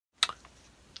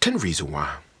10 reasons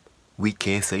why we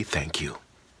can't say thank you.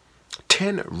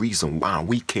 10 reasons why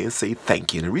we can't say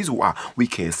thank you. And the reason why we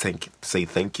can't say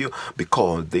thank you,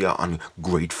 because they are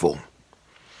ungrateful.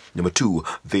 Number 2,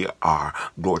 they are,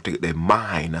 glory to God, their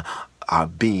mind are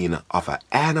being of an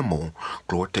animal,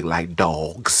 glory to God, like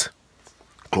dogs.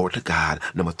 Glory to God.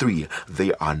 Number 3,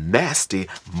 they are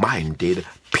nasty-minded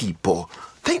people.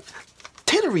 Think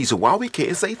 10 reasons why we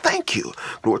can't say thank you.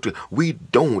 Glory to God. We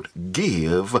don't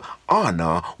give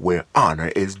honor where honor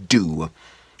is due.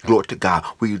 Glory to God.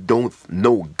 We don't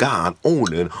know God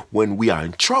only when we are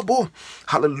in trouble.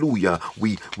 Hallelujah.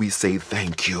 We say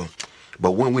thank you.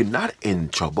 But when we're not in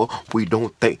trouble, we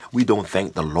don't thank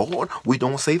the Lord. We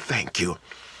don't say thank you.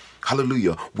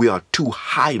 Hallelujah. We are too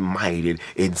high-minded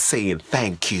in saying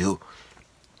thank you.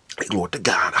 Glory to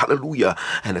God. Hallelujah.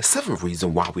 And the 7th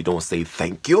reason why we don't say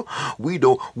thank you,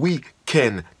 we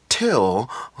can tell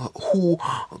who,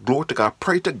 glory to God,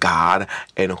 pray to God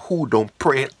and who don't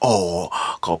pray at all.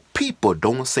 Because people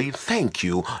don't say thank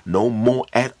you no more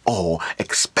at all.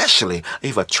 Especially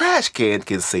if a trash can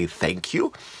say thank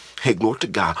you. Hey, glory to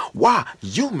God. Why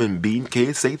human being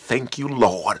can't say thank you,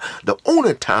 Lord? The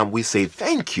only time we say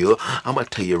thank you, I'm going to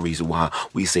tell you a reason why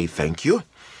we say thank you.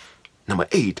 Number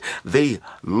 8, they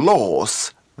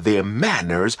lost their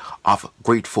manners of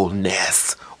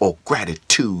gratefulness or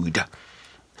gratitude.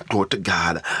 Glory to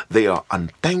God. They are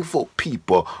unthankful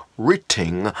people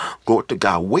waiting, glory to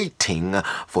God, waiting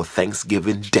for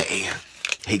Thanksgiving Day.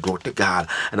 Hey, glory to God.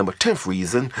 And number 10th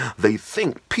reason, they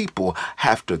think people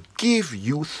have to give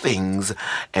you things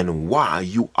and why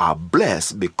you are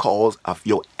blessed because of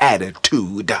your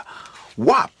attitude.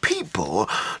 Why people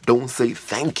don't say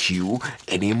thank you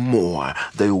anymore.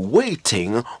 They're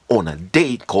waiting on a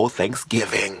day called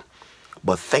Thanksgiving.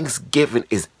 But Thanksgiving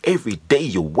is every day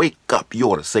you wake up,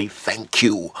 you ought to say thank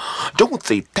you. Don't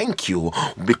say thank you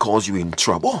because you're in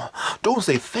trouble. Don't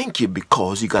say thank you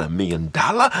because you got $1 million.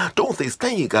 Don't say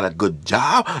thank you got a good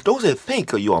job. Don't say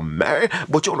thank you you're married.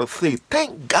 But you ought to say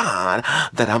thank God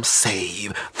that I'm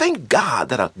saved. Thank God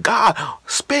that God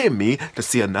spared me to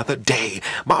see another day.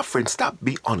 My friend, stop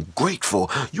being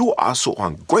ungrateful. You are so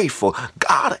ungrateful.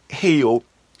 God healed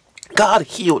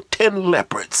 10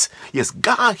 leopards. Yes,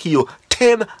 God healed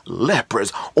 10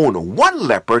 lepers. On one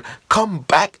leopard, come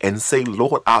back and say,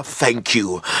 Lord, I thank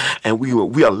you. And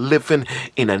we are living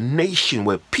in a nation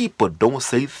where people don't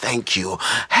say thank you.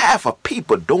 Half of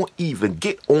people don't even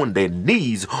get on their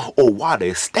knees, or while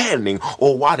they're standing,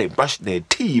 or while they're brushing their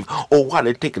teeth, or while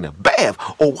they're taking a bath,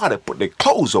 or while they put their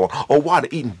clothes on, or while they're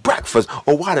eating breakfast,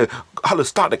 or while they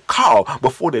start the car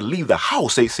before they leave the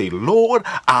house. They say, Lord,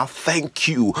 I thank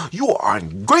you. You are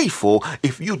ungrateful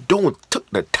if you don't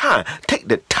take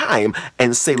the time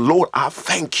and say, Lord, I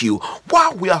thank you.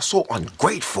 Why we are so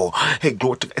ungrateful? Hey,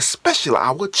 glory to God, especially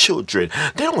our children.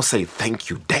 They don't say thank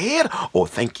you, Dad, or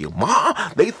thank you, Mom.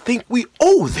 They think we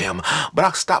owe them. But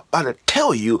I stopped by to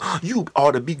tell you, you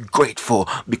ought to be grateful,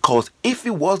 because if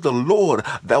it was the Lord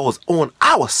that was on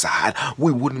our side,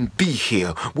 we wouldn't be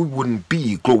here. We wouldn't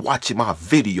be watching my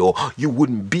video. You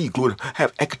wouldn't be going to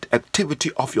have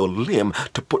activity of your limb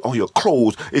to put on your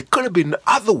clothes. It could have been the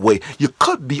other way. You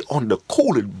could be on the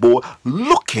cooling board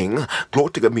looking,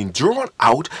 glory to God, being drawn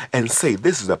out and say,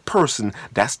 this is a person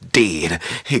that's dead.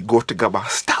 Hey, glory to God, I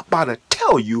stop by to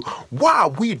tell you why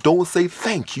we don't say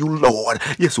thank you, Lord.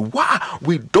 Yes, why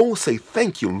we don't say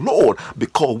thank you, Lord,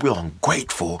 because we're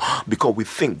ungrateful, because we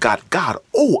think God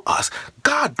owe us.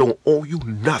 God don't owe you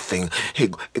nothing. Hey,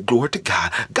 glory to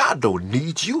God. God don't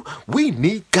need you. We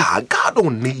need God. God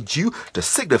don't need you to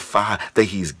signify that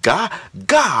he's God.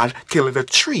 God can let a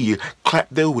tree clap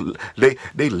their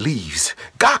leaves.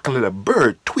 God can let a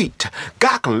bird tweet.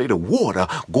 God can let the water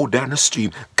go down the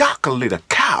stream. God can let a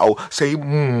cow say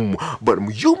moo. But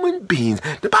human beings,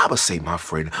 the Bible say, my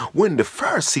friend, when the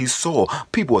Pharisees saw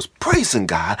people was praising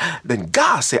God, then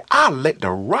God said, I'll let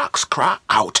the rocks cry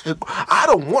out. I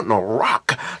don't want no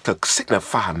rock to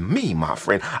signify me, my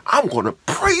friend. I'm going to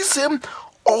praise him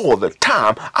all the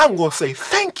time. I'm going to say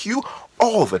thank you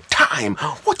all the time.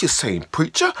 What you saying,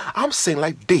 preacher? I'm saying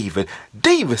like David.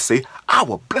 David said, I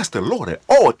will bless the Lord at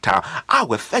all time. I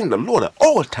will thank the Lord at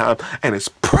all time, and his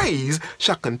praise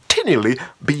shall continually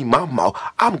be my mouth.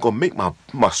 I'm going to make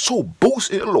my soul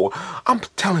boast in the Lord. I'm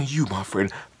telling you, my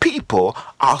friend, people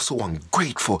are so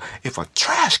ungrateful. If a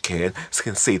trash can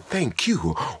say thank you,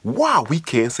 why we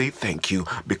can't say thank you?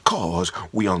 Because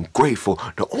we are ungrateful.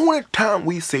 The only time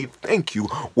we say thank you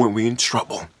when we're in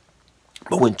trouble.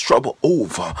 But when trouble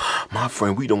over, my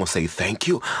friend, we don't say thank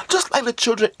you. Just like the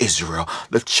children of Israel.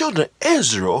 The children of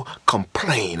Israel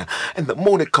complain. And the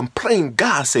more they complain,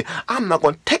 God said, I'm not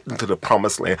going to take them to the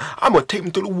promised land. I'm going to take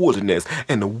them to the wilderness.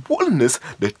 And the wilderness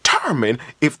determine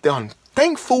if they're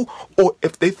unthankful or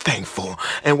if they're thankful.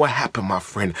 And what happened, my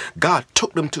friend? God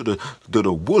took them to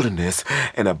the wilderness.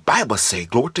 And the Bible says,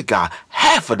 glory to God,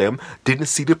 half of them didn't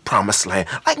see the promised land.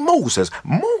 Like Moses.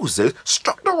 Moses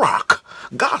struck the rock.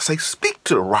 God said, speak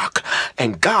to the rock.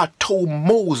 And God told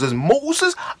Moses,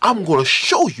 Moses, I'm going to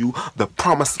show you the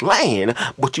promised land,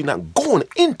 but you're not going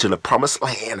into the promised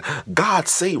land. God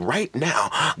say right now,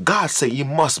 God say you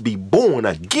must be born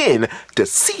again to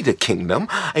see the kingdom.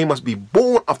 And you must be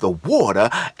born of the water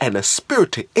and the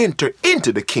spirit to enter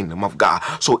into the kingdom of God.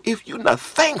 So if you're not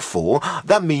thankful,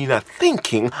 that means you're not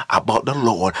thinking about the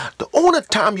Lord. The only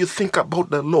time you think about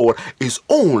the Lord is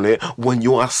only when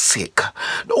you are sick.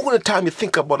 The only time you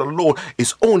think about the Lord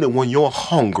is only when you're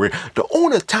hungry. The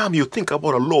only time you think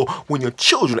about the Lord when your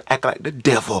children act like the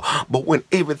devil. But when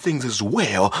everything is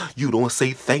well, you don't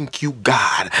say thank you,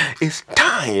 God. It's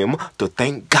time to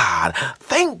thank God.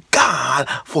 Thank God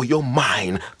for your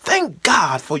mind. Thank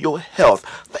God for your health.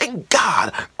 Thank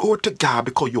God, glory to God,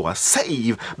 because you are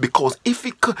saved. Because if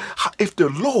the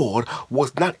Lord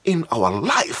was not in our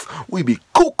life, we'd be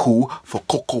cuckoo for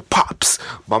Cocoa Pops.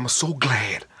 But I'm so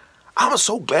glad. I'm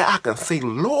so glad I can say,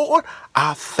 Lord,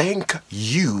 I thank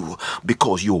you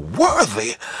because you're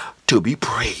worthy to be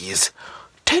praised.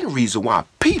 10 reasons why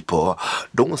people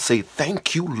don't say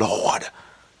thank you, Lord,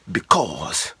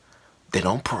 because they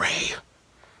don't pray.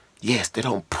 Yes, they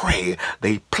don't pray.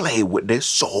 They play with their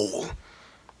soul.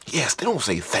 Yes, they don't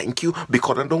say thank you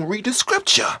because they don't read the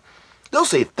scripture. They'll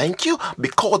say thank you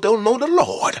because they don't know the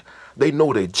Lord. They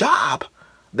know their job.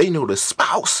 They know the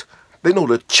spouse. They know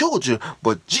the children,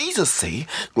 but Jesus say,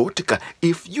 glory to God,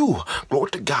 if you,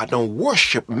 glory to God, don't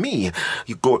worship me,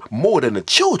 you go more than the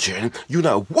children, you're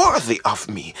not worthy of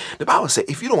me. The Bible says,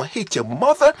 if you don't hate your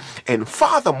mother and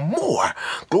father more,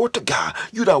 glory to God,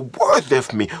 you're not worthy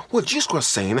of me. Well, Jesus was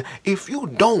saying, if you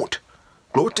don't,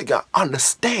 glory to God,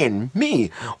 understand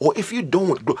me, or if you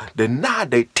don't deny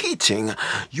their teaching,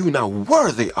 you're not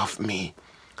worthy of me.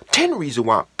 10 reasons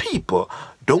why people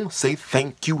don't say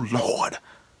thank you, Lord.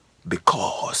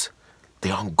 Because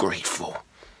they're ungrateful.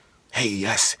 Hey,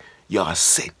 yes, y'all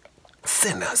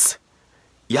sinners.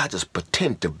 Y'all just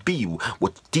pretend to be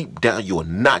what deep down you're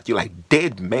not. You're like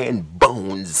dead man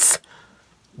bones.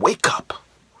 Wake up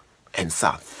and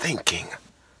start thanking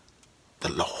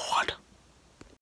the Lord.